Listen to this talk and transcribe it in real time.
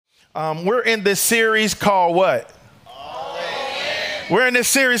We're in this series called what? All in. We're in this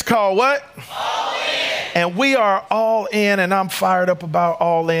series called what? All in. And we are all in, and I'm fired up about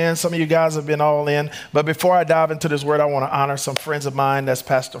all in. Some of you guys have been all in. But before I dive into this word, I want to honor some friends of mine. That's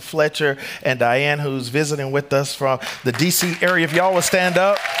Pastor Fletcher and Diane, who's visiting with us from the D.C. area. If y'all would stand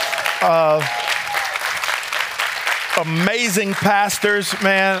up. Amazing pastors,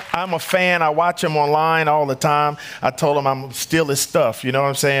 man. I'm a fan. I watch them online all the time. I told them I'm steal his stuff, you know what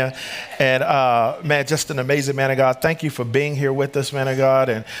I'm saying? And man, just an amazing man of God. Thank you for being here with us, man of God.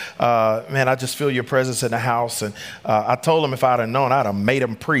 And man, I just feel your presence in the house. And I told him if I'd have known, I'd have made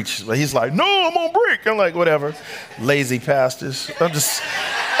him preach. But he's like, no, I'm on break. I'm like, whatever. Lazy pastors. I'm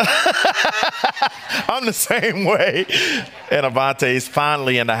the same way. And Avante's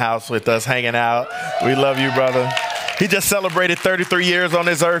finally in the house with us, hanging out. We love you, brother. He just celebrated 33 years on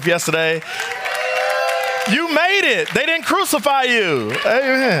this earth yesterday. You made it. They didn't crucify you.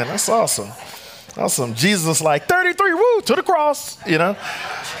 Amen. That's awesome. Awesome. Jesus like 33, woo, to the cross, you know.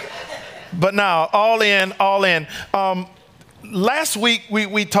 But now, all in, all in. Last week,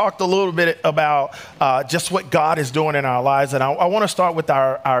 we talked a little bit about just what God is doing in our lives. And I want to start with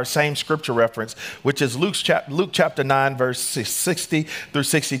our same scripture reference, which is Luke chapter 9, verse 60 through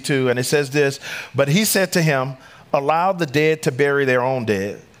 62. And it says this, but he said to him, allow the dead to bury their own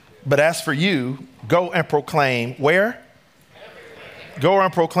dead. But as for you, go and proclaim where? Everywhere. Go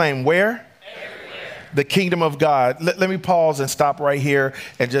and proclaim where? The kingdom of God. Let me pause and stop right here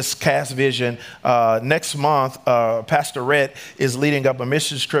and just cast vision. Next month, Pastor Rhett is leading up a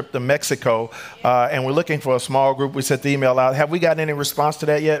missions trip to Mexico, and we're looking for a small group. We sent the email out. Have we gotten any response to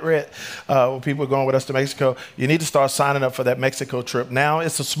that yet, Rhett? People are going with us to Mexico. You need to start signing up for that Mexico trip. Now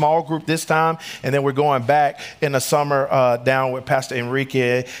it's a small group this time, and then we're going back in the summer down with Pastor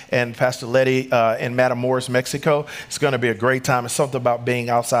Enrique and Pastor Letty in Matamoros, Mexico. It's going to be a great time. It's something about being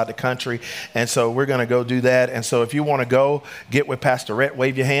outside the country, and so we're going to go do that. And so if you want to go, get with Pastor Rhett,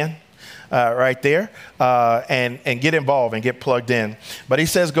 wave your hand right there, and get involved and get plugged in. But he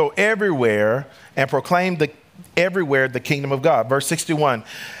says, go everywhere and proclaim everywhere the kingdom of God. Verse 61.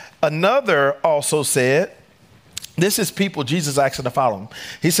 Another also said, this is people Jesus asking to follow him.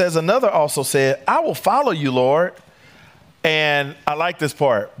 He says, another also said, I will follow you, Lord. And I like this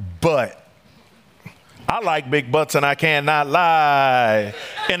part, but I like big butts and I cannot lie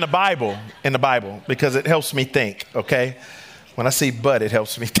in the Bible, because it helps me think, okay? When I see but, it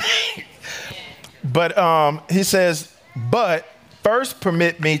helps me think. But he says, but first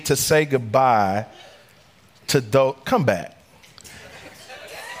permit me to say goodbye to those, come back.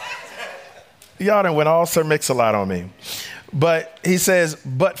 Y'all done went all Sir Mix-a-Lot on me. But he says,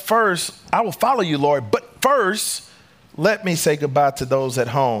 but first, I will follow you, Lord, but first, let me say goodbye to those at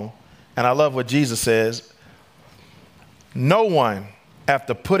home. And I love what Jesus says. No one,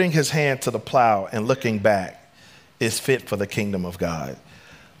 after putting his hand to the plow and looking back, is fit for the kingdom of God.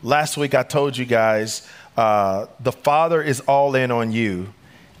 Last week, I told you guys, the Father is all in on you,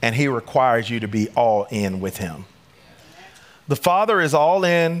 and he requires you to be all in with him. The Father is all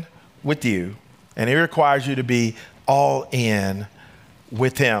in with you, and he requires you to be all in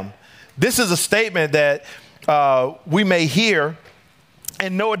with him. This is a statement that we may hear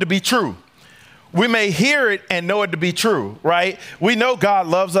and know it to be true. We may hear it and know it to be true, right? We know God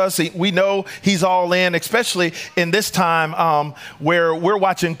loves us. We know he's all in, especially in this time where we're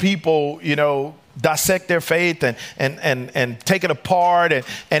watching people, you know, dissect their faith and take it apart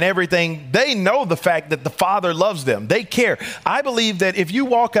and everything. They know the fact that the Father loves them. They care. I believe that if you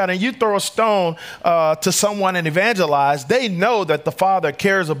walk out and you throw a stone to someone and evangelize, they know that the Father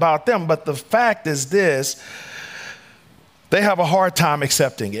cares about them. But the fact is this, they have a hard time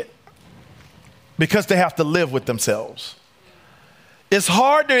accepting it because they have to live with themselves. It's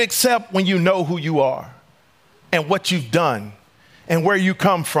hard to accept when you know who you are and what you've done and where you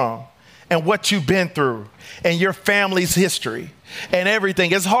come from and what you've been through and your family's history and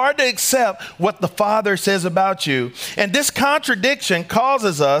everything. It's hard to accept what the Father says about you. And this contradiction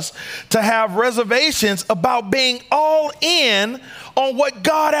causes us to have reservations about being all in on what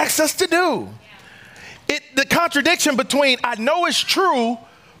God asks us to do. The contradiction between I know it's true,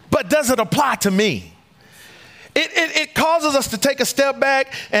 but does it apply to me? It causes us to take a step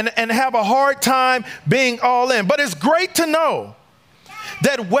back and have a hard time being all in. But it's great to know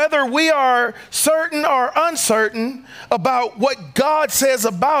that whether we are certain or uncertain about what God says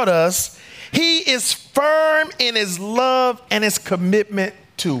about us, he is firm in his love and his commitment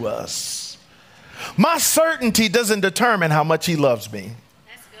to us. My certainty doesn't determine how much he loves me.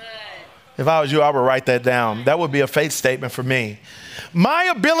 If I was you, I would write that down. That would be a faith statement for me. My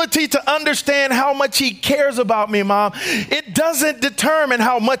ability to understand how much he cares about me, Mom, it doesn't determine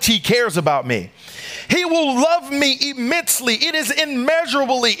how much he cares about me. He will love me immensely. It is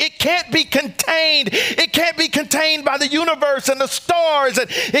immeasurably. It can't be contained. It can't be contained by the universe and the stars. And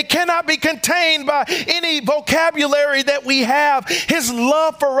it cannot be contained by any vocabulary that we have. His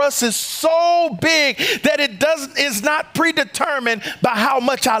love for us is so big that it is not predetermined by how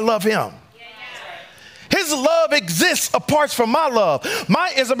much I love him. His love exists apart from my love.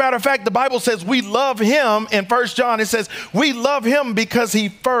 As a matter of fact, the Bible says we love him. In 1 John, it says we love him because he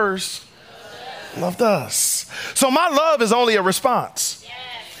first loved us. So my love is only a response. Yes.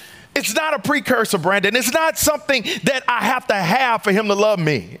 It's not a precursor, Brandon. It's not something that I have to have for him to love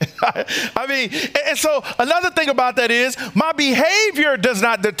me. I mean, and so another thing about that is my behavior does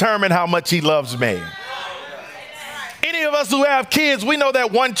not determine how much he loves me. Any of us who have kids, we know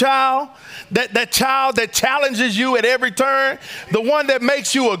that one child, that child that challenges you at every turn, the one that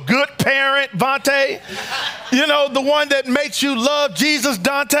makes you a good parent, Vontae, you know, the one that makes you love Jesus,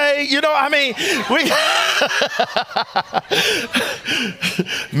 Dante, you know, I mean,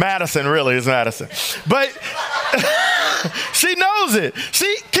 Madison, really is Madison, but she knows it.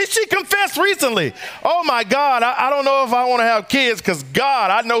 She confessed recently, oh my God, I don't know if I want to have kids because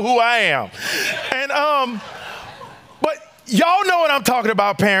God, I know who I am. And, but y'all know what I'm talking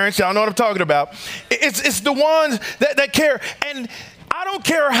about, parents. Y'all know what I'm talking about. It's the ones that care. And I don't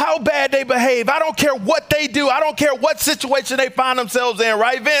care how bad they behave. I don't care what they do. I don't care what situation they find themselves in,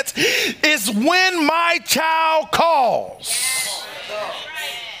 right, Vince? It's when my child calls,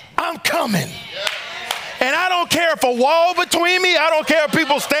 I'm coming. And I don't care if a wall between me, I don't care if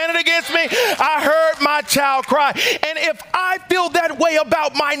people standing against me. I heard my child cry. And if I feel that way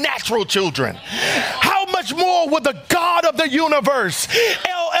about my natural children, how much more would the God of the universe,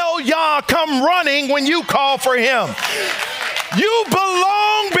 El Elyon, come running when you call for him? You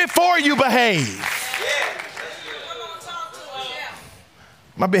belong before you behave.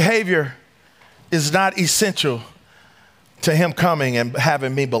 My behavior is not essential to him coming and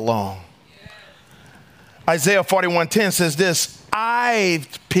having me belong. Isaiah 41:10 says this, I've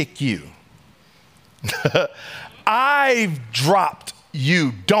picked you. I've dropped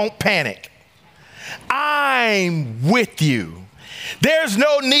you. Don't panic. I'm with you. There's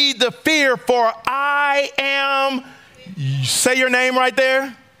no need to fear, for I am. Say your name right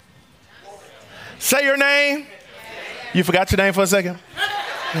there. Say your name. You forgot your name for a second?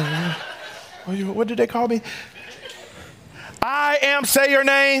 What did they call me? I am, say your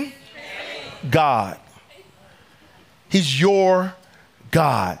name. God. He's your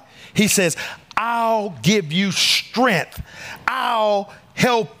God. He says, I'll give you strength. I'll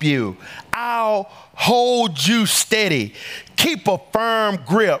help you. I'll hold you steady. Keep a firm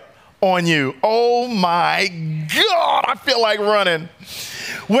grip on you. Oh my God, I feel like running.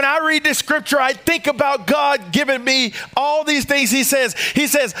 When I read this scripture, I think about God giving me all these things. He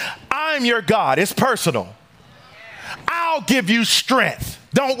says, I'm your God. It's personal. I'll give you strength.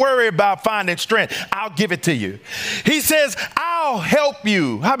 Don't worry about finding strength. I'll give it to you. He says, I'll help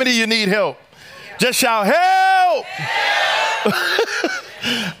you. How many of you need help? Just shout, help.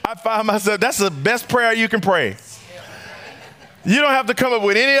 I find myself, that's the best prayer you can pray. You don't have to come up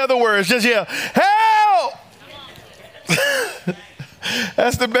with any other words. Just yell, help.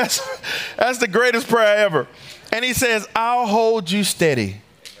 That's the best. That's the greatest prayer ever. And he says, I'll hold you steady.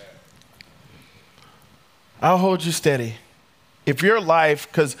 I'll hold you steady. If your life,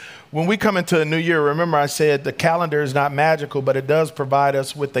 because when we come into a new year, remember I said the calendar is not magical, but it does provide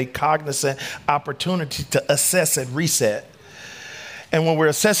us with a cognizant opportunity to assess and reset. And when we're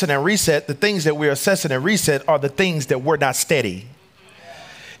assessing and reset, the things that we're assessing and reset are the things that were not steady.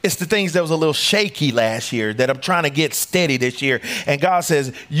 It's the things that was a little shaky last year that I'm trying to get steady this year. And God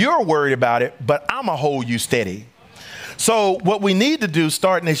says, you're worried about it, but I'm going to hold you steady. So what we need to do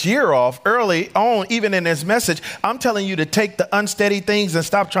starting this year off early on, even in this message, I'm telling you to take the unsteady things and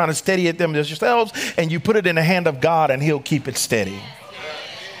stop trying to steady at them yourselves, and you put it in the hand of God and he'll keep it steady.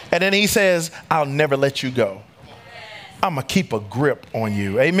 And then he says, I'll never let you go. I'm going to keep a grip on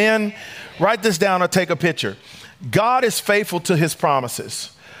you. Amen. Write this down or take a picture. God is faithful to his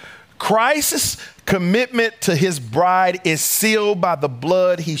promises. Christ's commitment to his bride is sealed by the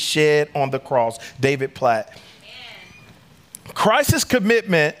blood he shed on the cross. David Platt. Christ's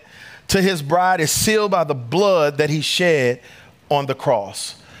commitment to his bride is sealed by the blood that he shed on the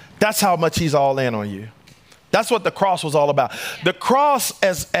cross. That's how much he's all in on you. That's what the cross was all about. The cross,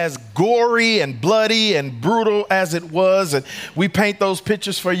 as gory and bloody and brutal as it was, and we paint those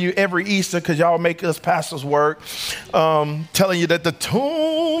pictures for you every Easter because y'all make us pastors work, telling you that the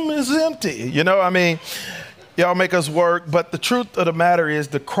tomb is empty. You know, I mean, y'all make us work. But the truth of the matter is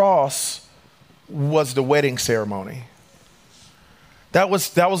the cross was the wedding ceremony. That was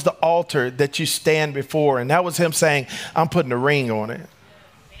the altar that you stand before. And that was him saying, I'm putting a ring on it.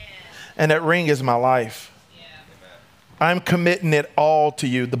 And that ring is my life. I'm committing it all to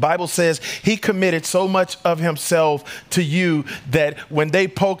you. The Bible says he committed so much of himself to you that when they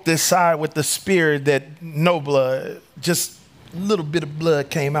poked his side with the spear, that no blood, just a little bit of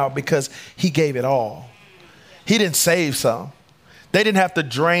blood came out because he gave it all. He didn't save some. They didn't have to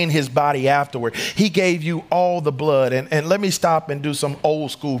drain his body afterward. He gave you all the blood. And let me stop and do some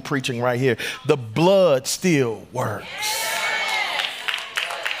old school preaching right here. The blood still works.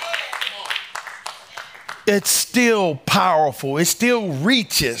 It's still powerful. It still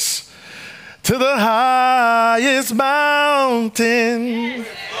reaches to the highest mountain.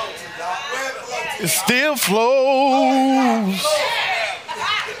 It still flows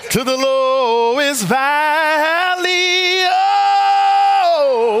to the lowest valley.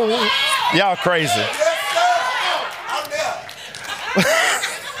 Oh, y'all crazy.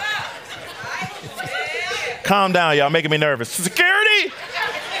 Calm down, y'all, making me nervous. Security!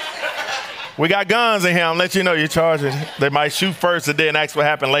 We got guns in here. I'm letting you know you're charging. They might shoot first and then ask what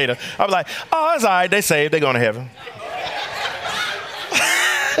happened later. I was like, oh, it's all right. They saved. They're going to heaven.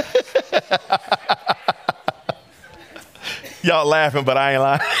 Y'all laughing, but I ain't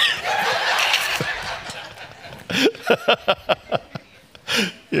lying.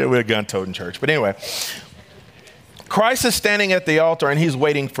 Yeah, we're a gun-toting church. But anyway, Christ is standing at the altar and he's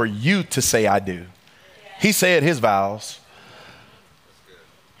waiting for you to say, I do. He said his vows.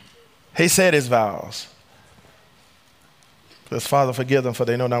 He said his vows. Because, Father, forgive them, for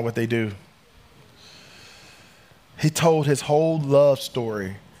they know not what they do. He told his whole love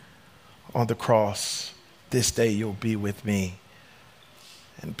story on the cross. This day you'll be with me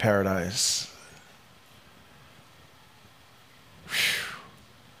in paradise. Whew.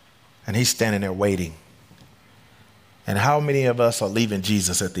 And he's standing there waiting. And how many of us are leaving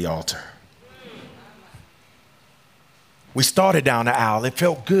Jesus at the altar? We started down the aisle. It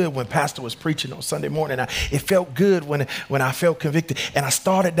felt good when Pastor was preaching on Sunday morning. It felt good when I felt convicted. And I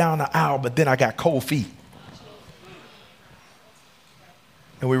started down the aisle, but then I got cold feet.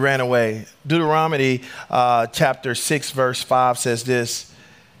 And we ran away. Deuteronomy chapter 6, verse 5 says this,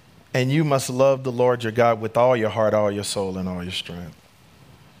 and you must love the Lord your God with all your heart, all your soul, and all your strength.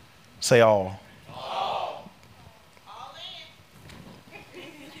 Say all.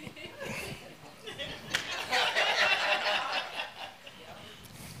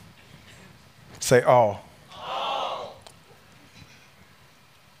 Say all. All.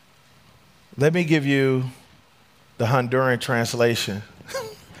 Let me give you the Honduran translation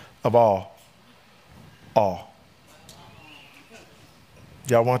of all. All.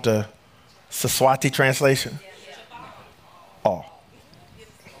 Y'all want the Siswati translation? All.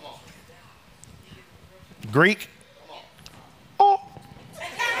 Greek? All.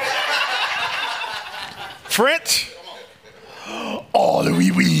 French? All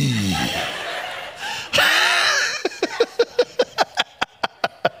oui oui.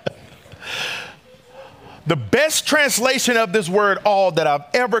 The best translation of this word all that I've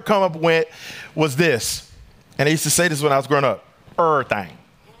ever come up with was this. And I used to say this when I was growing up. Everything.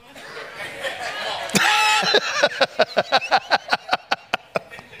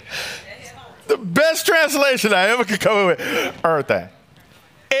 The best translation I ever could come up with. Everything.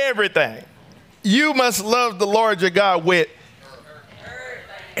 Everything. You must love the Lord your God with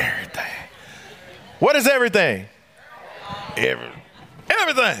everything. What is everything?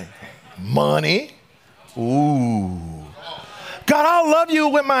 Everything. Money. Ooh. God, I'll love you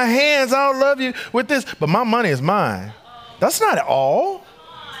with my hands. I'll love you with this. But my money is mine. That's not all.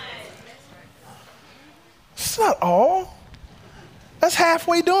 It's not all. That's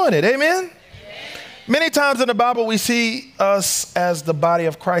halfway doing it. Amen? Many times in the Bible, we see us as the body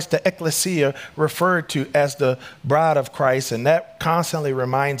of Christ, the ecclesia, referred to as the bride of Christ. And that constantly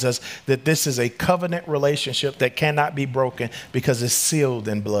reminds us that this is a covenant relationship that cannot be broken because it's sealed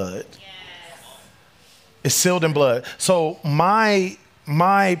in blood. It's sealed in blood. So my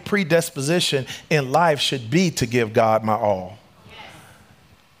predisposition in life should be to give God my all.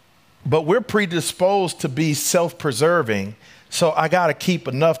 But we're predisposed to be self-preserving. So I got to keep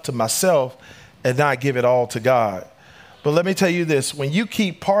enough to myself and not give it all to God. But let me tell you this, when you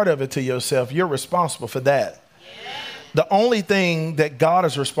keep part of it to yourself, you're responsible for that. The only thing that God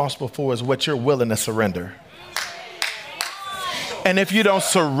is responsible for is what you're willing to surrender. And if you don't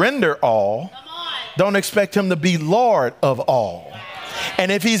surrender all, don't expect him to be Lord of all.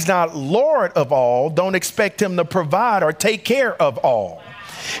 And if he's not Lord of all, don't expect him to provide or take care of all.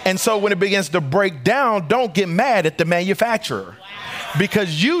 And so when it begins to break down, don't get mad at the manufacturer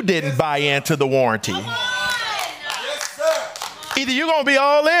because you didn't buy into the warranty. Either you're going to be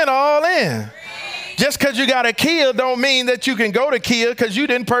all in or all in. Just because you got a Kia don't mean that you can go to Kia because you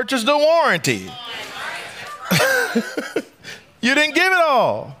didn't purchase the warranty. You didn't give it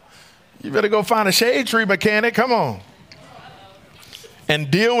all. You better go find a shade tree mechanic. Come on. And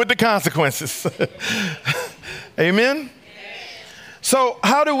deal with the consequences. Amen? So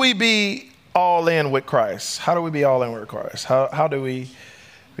how do we be all in with Christ? How do we be all in with Christ? How do we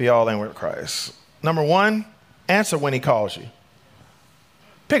be all in with Christ? Number one, answer when he calls you.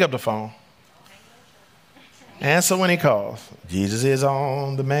 Pick up the phone. Answer when he calls. Jesus is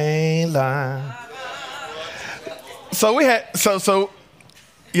on the main line. So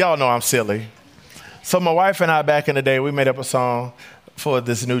y'all know I'm silly. So my wife and I back in the day, we made up a song for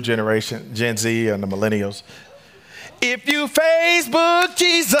this new generation, Gen Z and the millennials. If you Facebook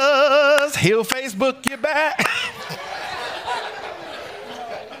Jesus, he'll Facebook you back.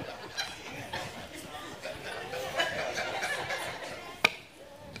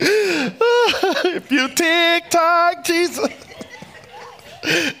 If you TikTok Jesus.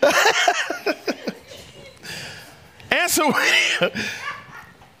 Answer when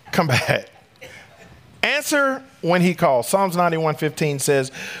come back. Answer when he calls. Psalms 91:15 says,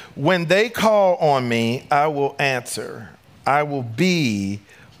 when they call on me, I will answer. I will be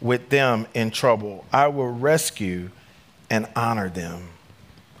with them in trouble. I will rescue and honor them.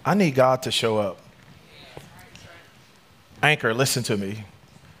 I need God to show up. Anchor, listen to me.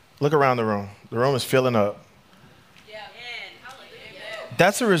 Look around the room. The room is filling up.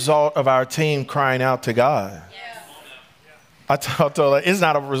 That's a result of our team crying out to God. I told her, it's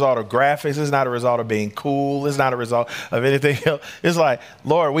not a result of graphics. It's not a result of being cool. It's not a result of anything else. It's like,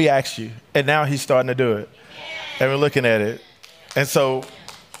 Lord, we asked you. And now he's starting to do it. And we're looking at it. And so,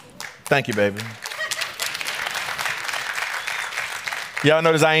 thank you, baby. Y'all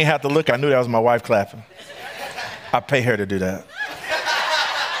notice I ain't have to look. I knew that was my wife clapping. I pay her to do that.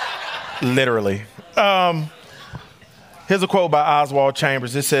 Literally. Here's a quote by Oswald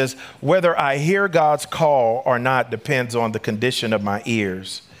Chambers. It says, whether I hear God's call or not depends on the condition of my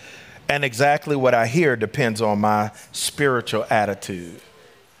ears. And exactly what I hear depends on my spiritual attitude.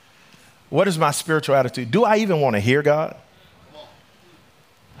 What is my spiritual attitude? Do I even want to hear God?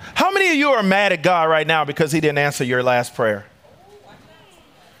 How many of you are mad at God right now because he didn't answer your last prayer?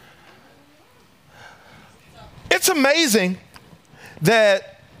 It's amazing that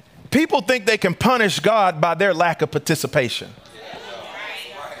people think they can punish God by their lack of participation.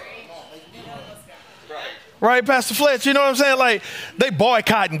 Right, Pastor Fletch? You know what I'm saying? Like, they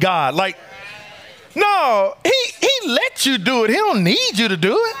boycotting God. Like, no, he let you do it. He don't need you to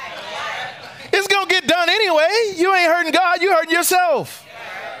do it. It's going to get done anyway. You ain't hurting God. You hurting yourself.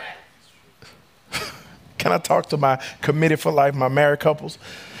 Can I talk to my committed for life, my married couples?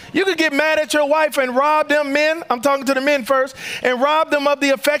 You could get mad at your wife and rob them men. I'm talking to the men first. And rob them of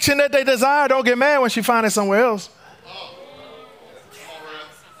the affection that they desire. Don't get mad when she finds it somewhere else.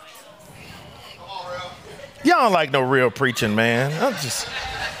 Y'all don't like no real preaching, man.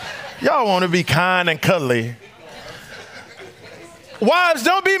 Y'all want to be kind and cuddly. Wives,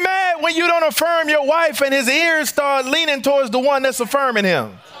 don't be mad when you don't affirm your wife and his ears start leaning towards the one that's affirming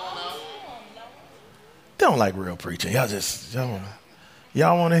him. They don't like real preaching.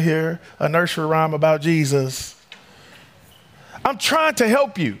 Y'all want to hear a nursery rhyme about Jesus? I'm trying to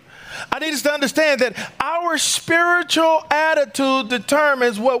help you. I need us to understand that our spiritual attitude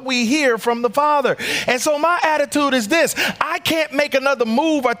determines what we hear from the Father. And so my attitude is this: I can't make another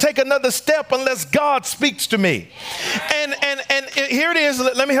move or take another step unless God speaks to me. And here it is.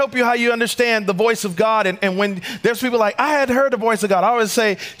 Let me help you how you understand the voice of God. And when there's people like, I had heard the voice of God, I always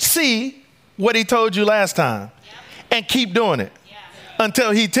say, see what he told you last time and keep doing it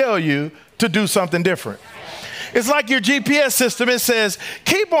until he tell you to do something different. It's like your GPS system. It says,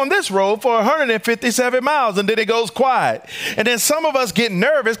 keep on this road for 157 miles, and then it goes quiet. And then some of us get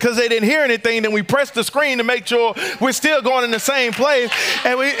nervous because they didn't hear anything. Then we press the screen to make sure we're still going in the same place.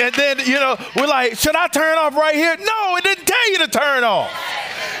 And then we're like, should I turn off right here? No, it didn't tell you to turn off.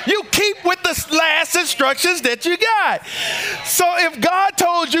 You keep with the last instructions that you got. So if God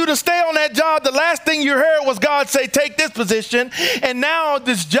told you to stay on that job, the last thing you heard was God say, take this position. And now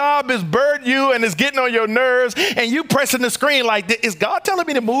this job is burdened you and is getting on your nerves. And you pressing the screen like, is God telling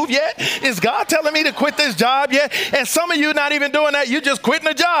me to move yet? Is God telling me to quit this job yet? And some of you not even doing that. You just quitting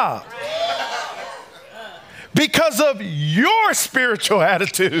the job. because of your spiritual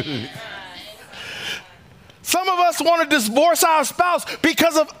attitude. Some of us want to divorce our spouse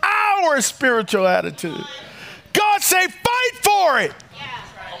because of our spiritual attitude. God say, fight for it.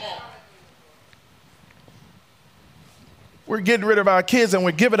 We're getting rid of our kids and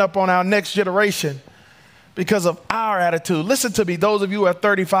we're giving up on our next generation because of our attitude. Listen to me, those of you who are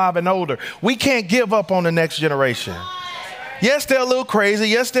 35 and older, we can't give up on the next generation. Yes, they're a little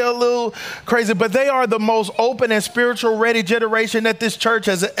crazy. But they are the most open and spiritual ready generation that this church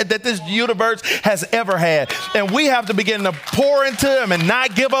has, that this universe has ever had. And we have to begin to pour into them and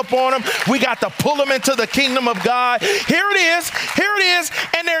not give up on them. We got to pull them into the kingdom of God. Here it is.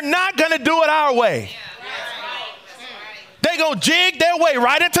 And they're not going to do it our way. They're going to jig their way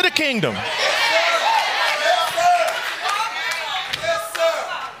right into the kingdom.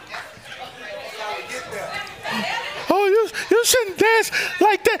 Oh, you shouldn't dance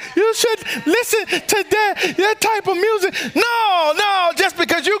like that. You should listen to that type of music. No, just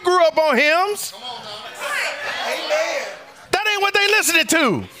because you grew up on hymns. Come on now. Amen. That ain't what they listening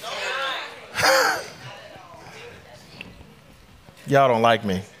to. Y'all don't like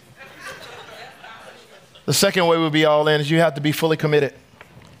me. The second way we'll be all in is you have to be fully committed.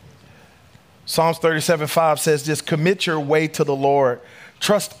 Psalms 37:5 says this, commit your way to the Lord.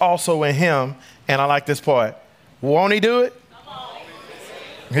 Trust also in him. And I like this part. Won't he do it?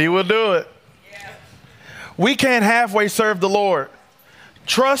 He will do it. We can't halfway serve the Lord.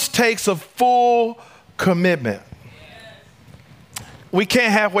 Trust takes a full commitment. We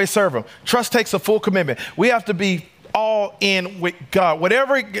can't halfway serve him. Trust takes a full commitment. We have to be all in with God.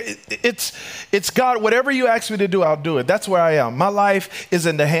 Whatever it's God, whatever you ask me to do, I'll do it. That's where I am. My life is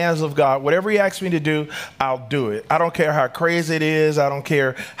in the hands of God. Whatever you ask me to do, I'll do it. I don't care how crazy it is. I don't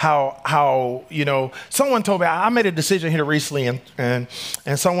care how someone told me, I made a decision here recently and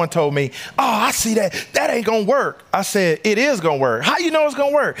someone told me, oh, I see that ain't gonna work. I said, it is gonna work. How you know it's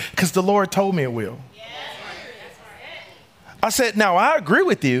gonna work? Because the Lord told me it will. I said, now I agree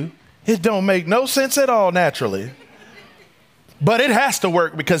with you. It don't make no sense at all naturally. But it has to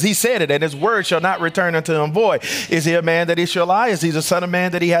work because he said it, and his word shall not return unto him void. Is he a man that he shall lie? Is he the son of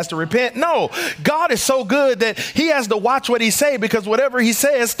man that he has to repent? No, God is so good that he has to watch what he say because whatever he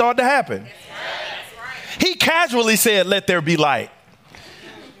says start to happen. He casually said, let there be light.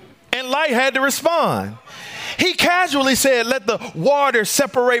 And light had to respond. He casually said, let the water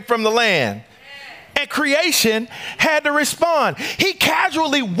separate from the land. And creation had to respond. He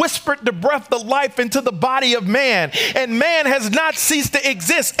casually whispered the breath of life into the body of man. And man has not ceased to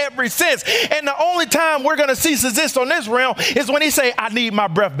exist ever since. And the only time we're going to cease to exist on this realm is when he say, I need my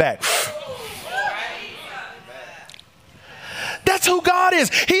breath back. That's who God is.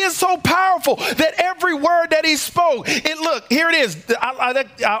 He is so powerful that every word that he spoke, look, here it is.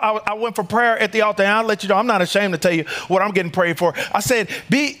 I went for prayer at the altar, and I'll let you know, I'm not ashamed to tell you what I'm getting prayed for. I said,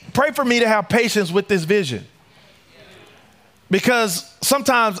 pray for me to have patience with this vision. Because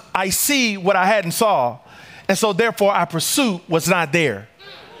sometimes I see what I hadn't saw, and so therefore I pursue what's not there.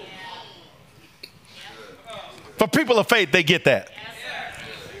 For people of faith, they get that.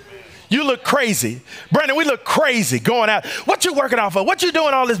 You look crazy. Brandon, we look crazy going out. What you working off of? What you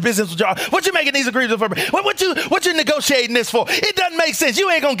doing all this business with y'all? What you making these agreements for? What you negotiating this for? It doesn't make sense. You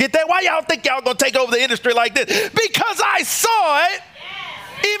ain't going to get that. Why y'all think y'all going to take over the industry like this? Because I saw it,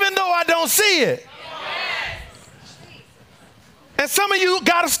 even though I don't see it. And some of you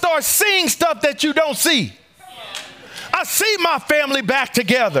got to start seeing stuff that you don't see. I see my family back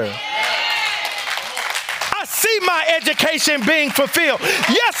together. I see my education being fulfilled.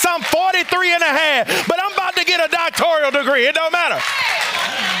 Yes, I'm 43 and a half, but I'm about to get a doctoral degree. It don't matter.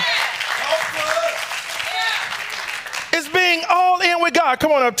 It's being all in with God.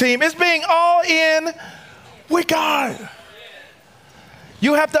 Come on up, team. It's being all in with God.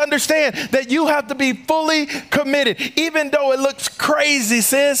 You have to understand that you have to be fully committed, even though it looks crazy,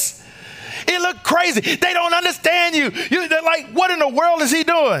 sis. It looks crazy. They don't understand you. They're like, what in the world is he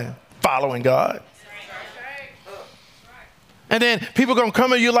doing? Following God. And then people going to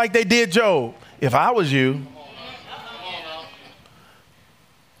come at you like they did Job. If I was you,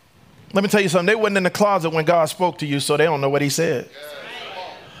 let me tell you something. They wasn't in the closet when God spoke to you, so they don't know what he said.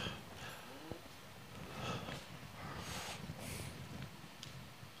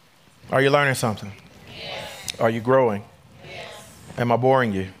 Are you learning something? Yes. Are you growing? Yes. Am I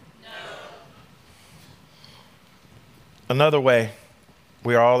boring you? No. Another way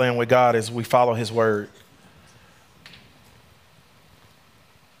we are all in with God is we follow his word.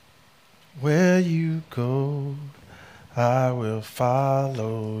 Where you go, I will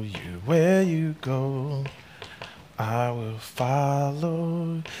follow you. Where you go, I will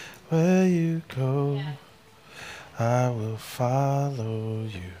follow where you go. I will follow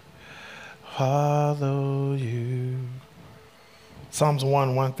you, follow you. Psalms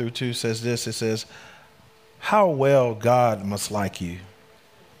 1:1-2 says this. It says, how well God must like you.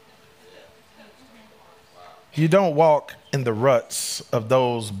 You don't walk in the ruts of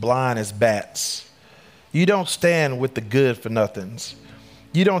those blind as bats. You don't stand with the good for nothings.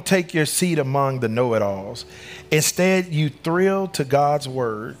 You don't take your seat among the know-it-alls. Instead, you thrill to God's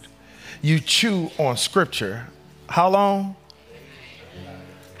word. You chew on scripture. How long?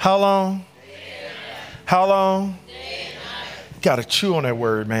 How long? How long? You got to chew on that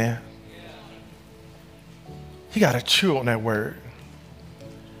word, man. You got to chew on that word.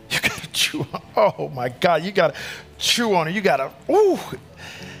 You got to chew on, oh my God, you got to chew on it. You got to, ooh.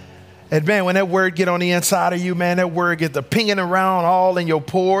 And man, when that word get on the inside of you, man, that word get the pinging around all in your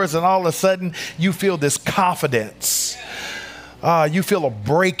pores, and all of a sudden you feel this confidence. You feel a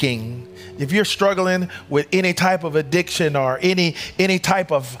breaking. If you're struggling with any type of addiction or any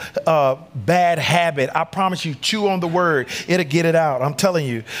type of bad habit, I promise you, chew on the word. It'll get it out. I'm telling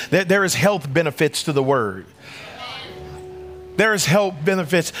you, there is health benefits to the word. There is health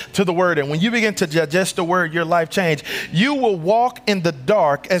benefits to the word. And when you begin to digest the word, your life change. You will walk in the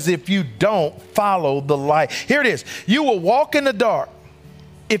dark as if you don't follow the light. Here it is. You will walk in the dark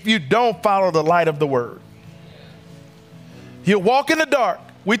if you don't follow the light of the word. You'll walk in the dark.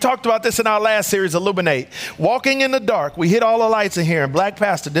 We talked about this in our last series, Illuminate. Walking in the dark. We hit all the lights in here and Black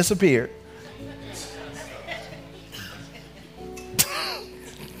Pastor disappeared.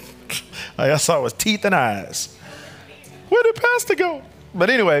 I saw his teeth and eyes. Where did Pastor go? But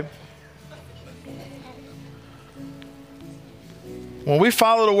anyway, when we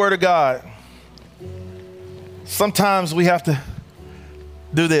follow the word of God, sometimes we have to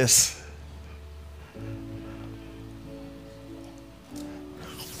do this.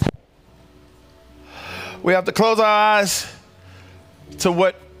 We have to close our eyes to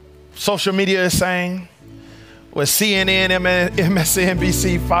what social media is saying. With CNN,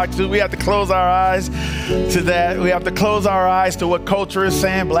 MSNBC, Fox News, we have to close our eyes to that. We have to close our eyes to what culture is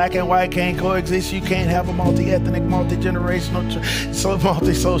saying. Black and white can't coexist. You can't have a multi-ethnic, multi-generational,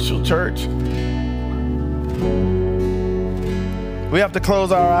 multi-social church. We have to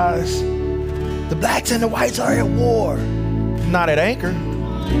close our eyes. The blacks and the whites are at war, not at anchor.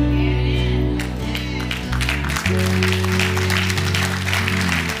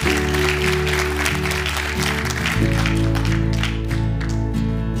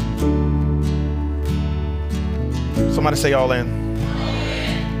 Somebody say all in.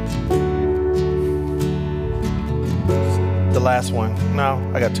 The last one. No,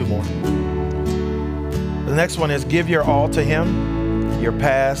 I got two more. The next one is give your all to him, your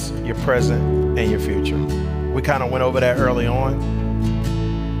past, your present, and your future. We kind of went over that early on.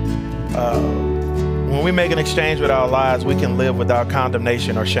 When we make an exchange with our lives, we can live without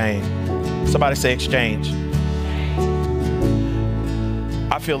condemnation or shame. Somebody say exchange.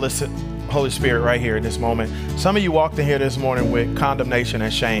 I feel this Holy Spirit right here in this moment. Some of you walked in here this morning with condemnation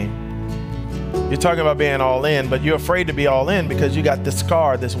and shame. You're talking about being all in, but you're afraid to be all in because you got this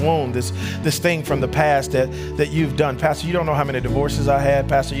scar, this wound, this thing from the past that you've done. Pastor, you don't know how many divorces I had.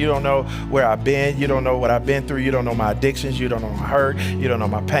 Pastor, you don't know where I've been. You don't know what I've been through. You don't know my addictions. You don't know my hurt. You don't know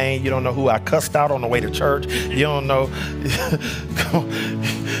my pain. You don't know who I cussed out on the way to church. You don't know.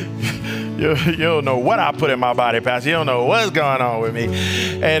 You don't know what I put in my body, Pastor. You don't know what's going on with me.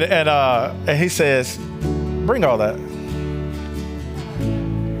 And he says, bring all that.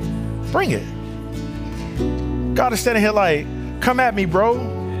 Bring it. God is standing here like, come at me, bro.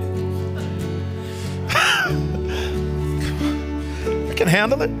 I can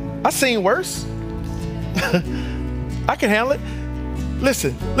handle it. I've seen worse. I can handle it.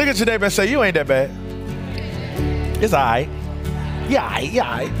 Listen, look at your neighbor and say, you ain't that bad. It's all right. Yeah, all right. Yeah,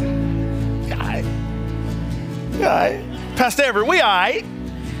 all right. All right. Pastor Everett, we all right.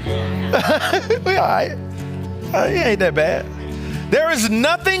 We all right. It ain't that bad. There is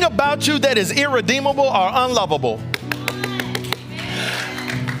nothing about you that is irredeemable or unlovable,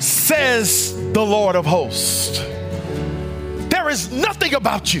 says the Lord of hosts. There is nothing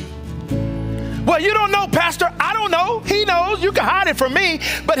about you. Well, you don't know, Pastor. I don't know. He knows. You can hide it from me,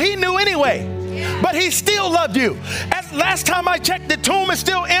 but he knew anyway. But he still loved you. As last time I checked, the tomb is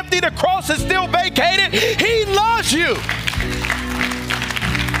still empty. The cross is still vacated. He loves you.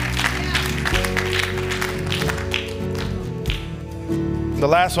 The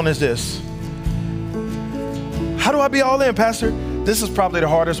last one is this. How do I be all in, Pastor? This is probably the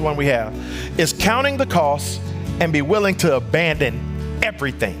hardest one we have. Is counting the cost and be willing to abandon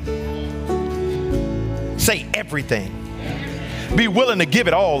everything. Say everything. be willing to give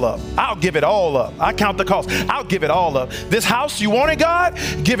it all up. I'll give it all up. I count the cost. I'll give it all up. This house, you want it, God?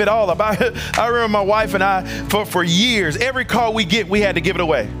 Give it all up. I remember my wife and I, for years, every car we get, we had to give it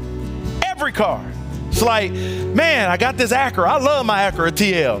away. Every car. It's like, man, I got this Acura. I love my Acura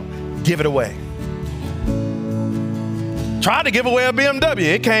TL. Give it away. Tried to give away a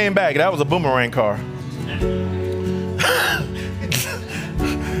BMW. It came back. That was a boomerang car.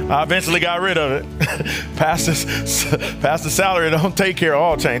 I eventually got rid of it. Pastor's salary don't take care of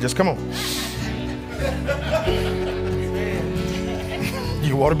all changes. Come on.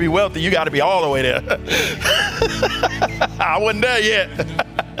 You want to be wealthy, you got to be all the way there. I wasn't there yet.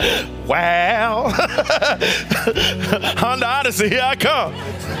 Wow. Honda Odyssey, here I come.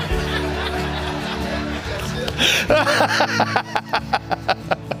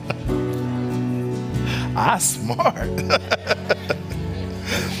 I'm smart.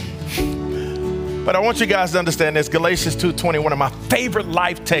 But I want you guys to understand this. Galatians 2:20, one of my favorite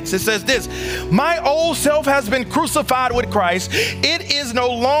life texts. It says this: my old self has been crucified with Christ. It is no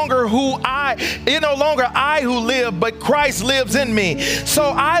longer I who live, but Christ lives in me. So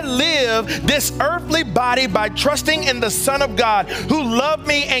I live this earthly body by trusting in the Son of God who loved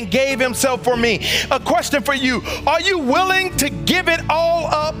me and gave himself for me. A question for you: are you willing to give it all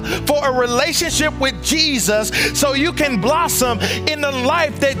up for a relationship with Jesus so you can blossom in the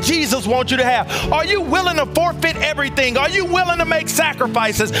life that Jesus wants you to have? Are you willing to forfeit everything? Are you willing to make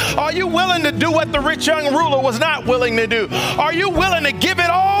sacrifices? Are you willing to do what the rich young ruler was not willing to do? Are you willing to give it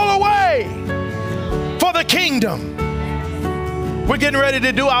all away for the kingdom? We're getting ready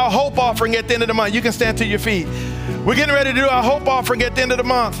to do our hope offering at the end of the month. You can stand to your feet. We're getting ready to do our hope offering at the end of the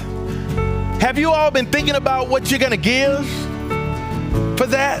month. Have you all been thinking about what you're going to give for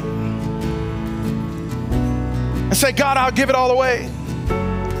that? And say, God, I'll give it all away.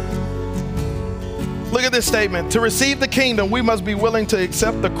 Look at this statement. To receive the kingdom, we must be willing to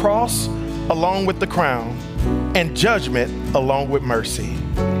accept the cross along with the crown and judgment along with mercy.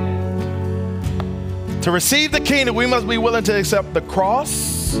 To receive the kingdom, we must be willing to accept the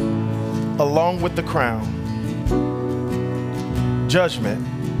cross along with the crown, judgment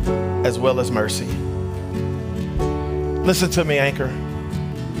as well as mercy. Listen to me, Anchor.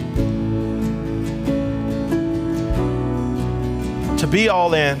 To be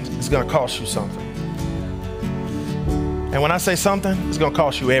all in is going to cost you something. And when I say something, it's going to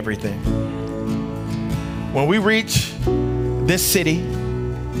cost you everything. When we reach this city,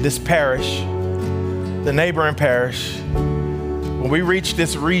 this parish, the neighboring parish, when we reach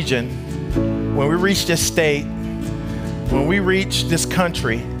this region, when we reach this state, when we reach this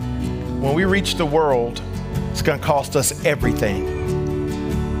country, when we reach the world, it's going to cost us everything.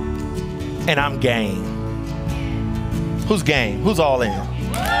 And I'm game. Who's game? Who's all in?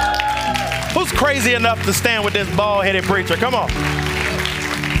 Who's crazy enough to stand with this bald-headed preacher? Come on.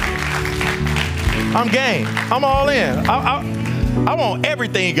 I'm game. I'm all in. I want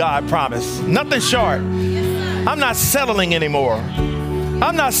everything God promised. Nothing short. I'm not settling anymore.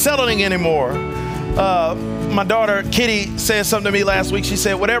 I'm not settling anymore. My daughter, Kitty, said something to me last week. She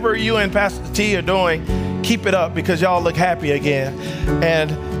said, whatever you and Pastor T are doing, keep it up because y'all look happy again.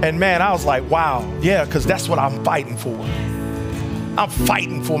 And man, I was like, wow. Yeah, because that's what I'm fighting for. I'm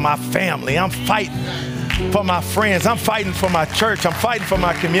fighting for my family. I'm fighting for my friends. I'm fighting for my church. I'm fighting for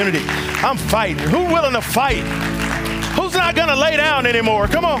my community. I'm fighting. Who's willing to fight? Who's not going to lay down anymore?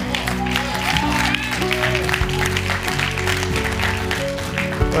 Come on.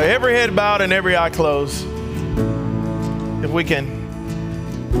 Well, every head bowed and every eye closed. If we can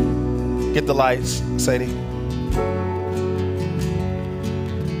get the lights, Sadie.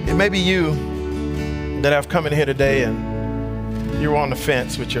 It may be you that have come in here today and you're on the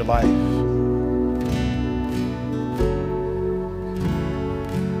fence with your life.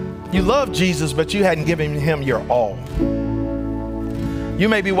 You love Jesus, but you hadn't given him your all. You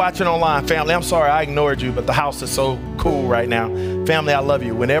may be watching online, family. I'm sorry I ignored you, but the house is so cool right now. Family, I love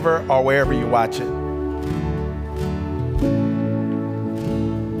you whenever or wherever you watch it.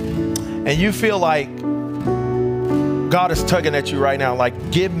 And you feel like God is tugging at you right now,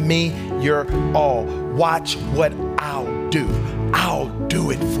 like, give me your all. Watch what I'll do. I'll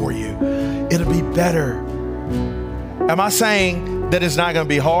do it for you. It'll be better. Am I saying that it's not going to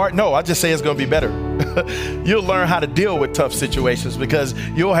be hard? No, I just say it's going to be better. You'll learn how to deal with tough situations because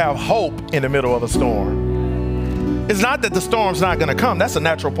you'll have hope in the middle of a storm. It's not that the storm's not going to come. That's a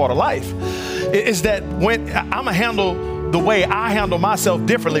natural part of life. It's that when I'm going to handle the way I handle myself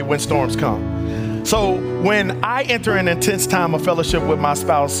differently when storms come. So when I enter an intense time of fellowship with my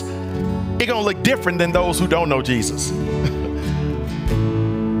spouse, it's going to look different than those who don't know Jesus.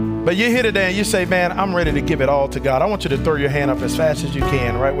 But you're here today and you say, man, I'm ready to give it all to God. I want you to throw your hand up as fast as you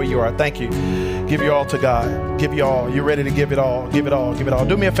can, right where you are. Thank you. Give your all to God. Give your all. You're ready to give it all. Give it all. Give it all.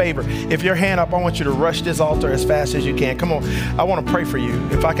 Do me a favor. If your hand up, I want you to rush this altar as fast as you can. Come on. I want to pray for you.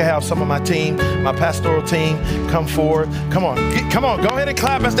 If I could have some of my team, my pastoral team, come forward. Come on. Come on. Go ahead and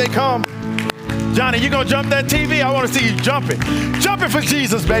clap as they come. Johnny, you going to jump that TV? I want to see you jumping. Jumping for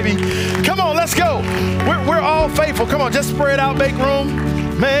Jesus, baby. Come on. Let's go. We're all faithful. Come on. Just spread out. Make room.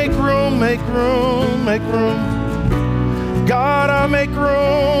 Make room, make room, make room. God, I make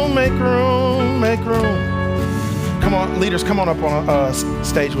room, make room, make room. Come on, leaders, come on up on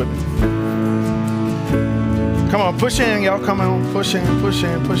stage with me. Come on, push in, y'all. Come on, push in, push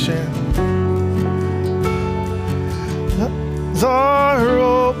in, push in. Doors are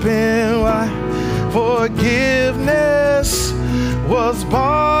open wide. Forgiveness was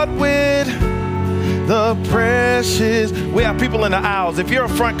bought with the precious. We have people in the aisles. If you're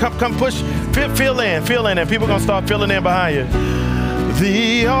up front, come push, fill in, and people gonna start filling in behind you.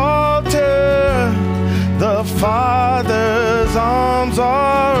 The altar, the Father's arms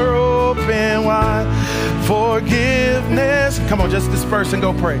are open wide. Forgiveness, come on, just disperse and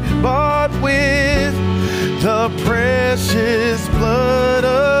go pray. But with the precious blood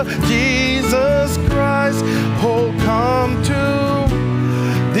of Jesus Christ, oh, come to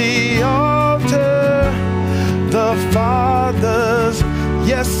the altar. The Father's,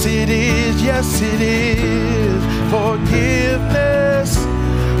 yes it is, yes it is. Forgiveness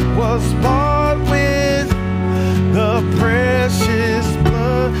was bought with the precious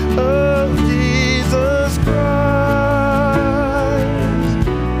blood of Jesus Christ.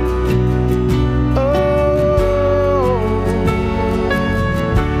 Oh.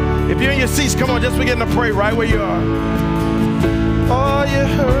 If you're in your seats, come on, just begin to pray right where you are. Oh, you're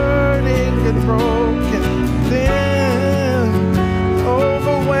hurting and broken. Then,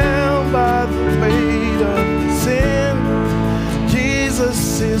 overwhelmed by the weight of sin,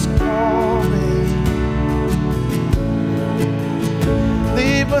 Jesus is calling.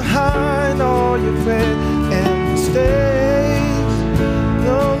 Leave behind all your fear and mistakes.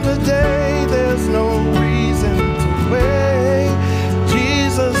 On the day there's no reason to wait.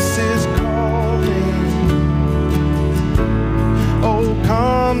 Jesus is calling. Oh,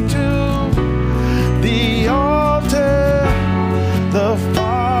 come to the altar, the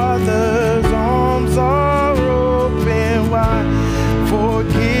Father's arms are open wide.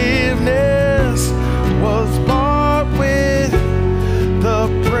 Forgiveness was bought with the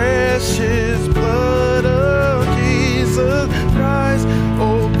precious blood of Jesus Christ.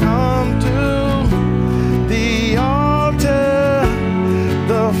 Oh, come to the altar,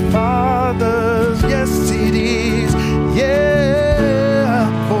 the Father's, yes it is, yeah,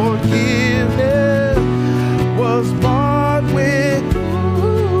 forgiveness was bought with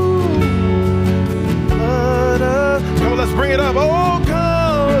blood of. Come on, let's bring it up. Oh,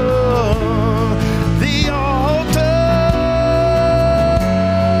 come the altar.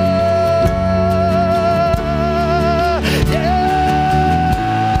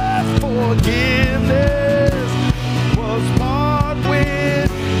 Yeah, forgiveness was bought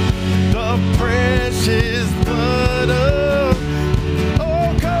with the precious blood of.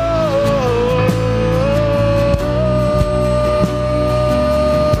 Oh, come.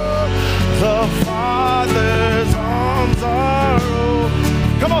 The Father's arms are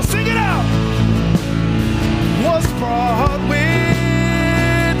open. Come on, sing it out. Was brought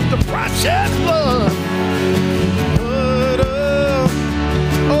with the precious blood. Blood of,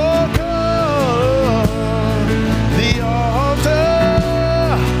 oh God, the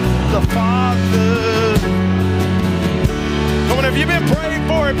altar, the Father. Come on, if you've been prayed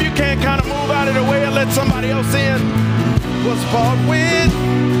for, if you can't kind of move out of the way and let somebody else in, was bought with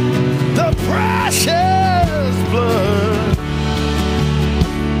the precious blood.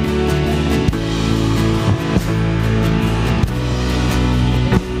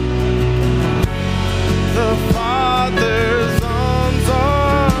 The Father's arms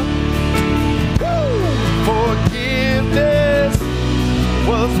are, woo, forgiveness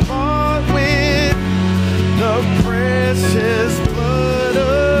was bought with the precious blood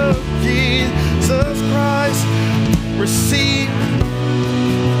of Jesus Christ. Receive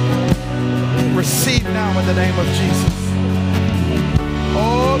now in the name of Jesus.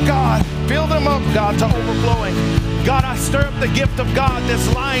 Oh God, fill them up, God, to overflowing. God, I stir up the gift of God that's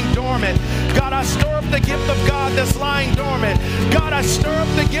lying dormant. God, I stir up the gift of God that's lying dormant. God, I stir up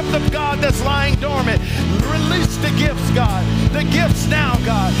the gift of God that's lying dormant. Release the gifts, God. The gifts now,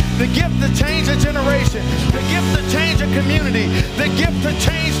 God. The gift to change a generation. The gift to change a community. The gift to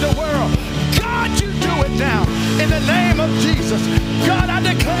change the world. God, you do throw it down in the name of Jesus. God, I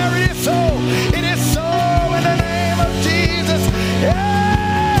declare it is so. It is so in the name of Jesus.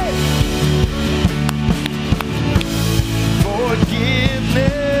 Hey!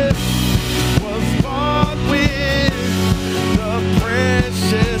 Forgiveness was bought with the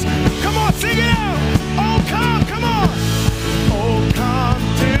precious. Come on, sing it out. Oh, come on. Oh, come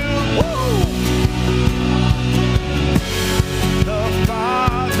to the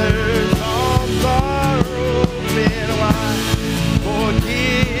Father's arms are open wide.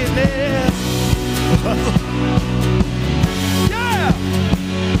 Forgiveness. Yeah.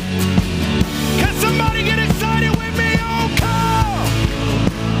 Can somebody get excited with me? Oh,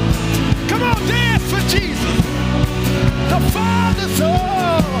 come on, dance for Jesus. The Father's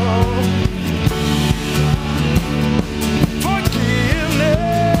arms. Forgiveness.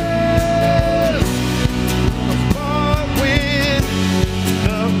 Bought with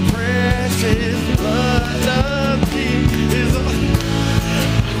the precious blood of Jesus.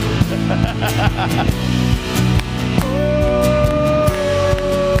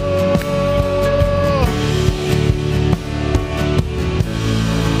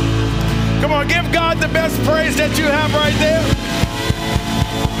 Come on, give God the best praise that you have right there.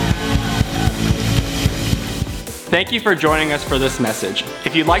 Thank you for joining us for this message.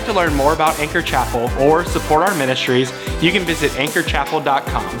 If you'd like to learn more about Anchor Chapel or support our ministries, you can visit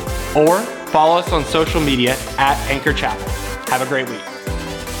anchorchapel.com or follow us on social media at Anchor Chapel. Have a great week.